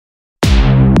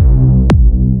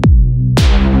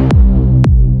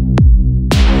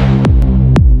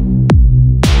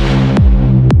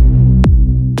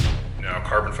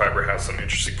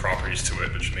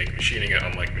make machining it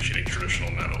unlike machining traditional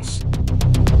metals.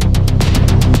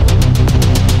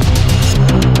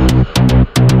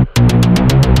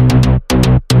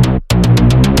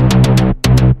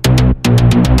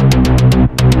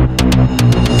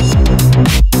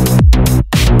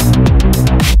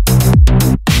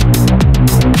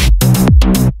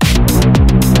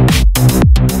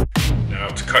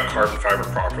 Carbon fiber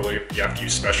properly, you have to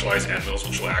use specialized end mills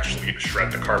which will actually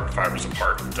shred the carbon fibers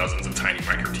apart with dozens of tiny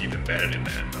micro teeth embedded in the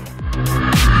end mill.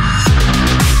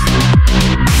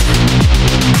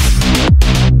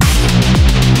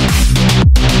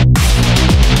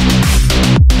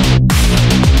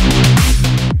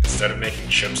 Instead of making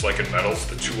chips like in metals,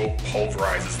 the tool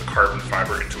pulverizes the carbon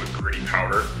fiber into a gritty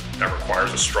powder that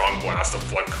requires a strong blast of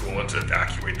flood coolant to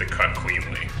evacuate the cut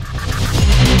cleanly.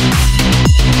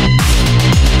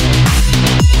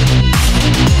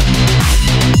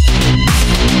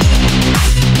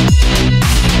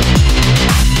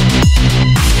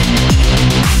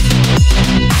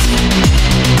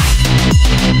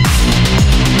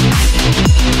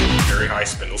 Very high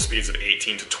spindle speeds of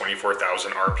 18 to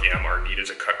 24,000 RPM are needed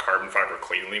to cut carbon fiber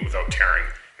cleanly without tearing,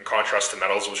 in contrast to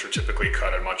metals which are typically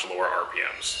cut at much lower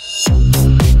RPMs.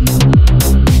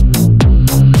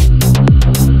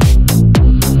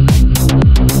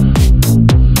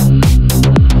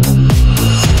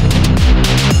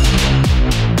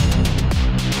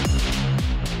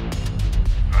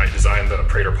 The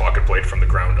Praetor pocket blade from the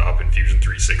ground up in Fusion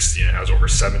 360, and it has over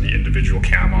 70 individual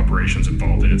cam operations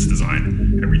involved in its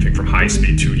design. Everything from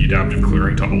high-speed 2D adaptive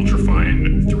clearing to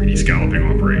ultra-fine 3D scalloping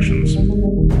operations.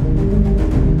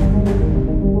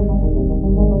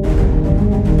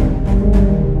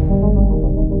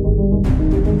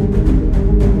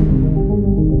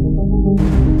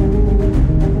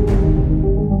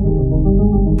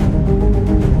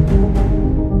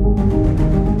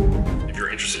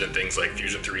 Like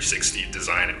Fusion 360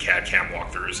 design and CAD CAM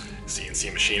walkthroughs,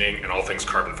 CNC machining, and all things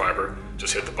carbon fiber,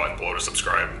 just hit the button below to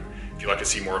subscribe. If you'd like to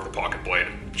see more of the pocket blade,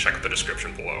 check out the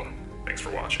description below. Thanks for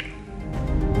watching.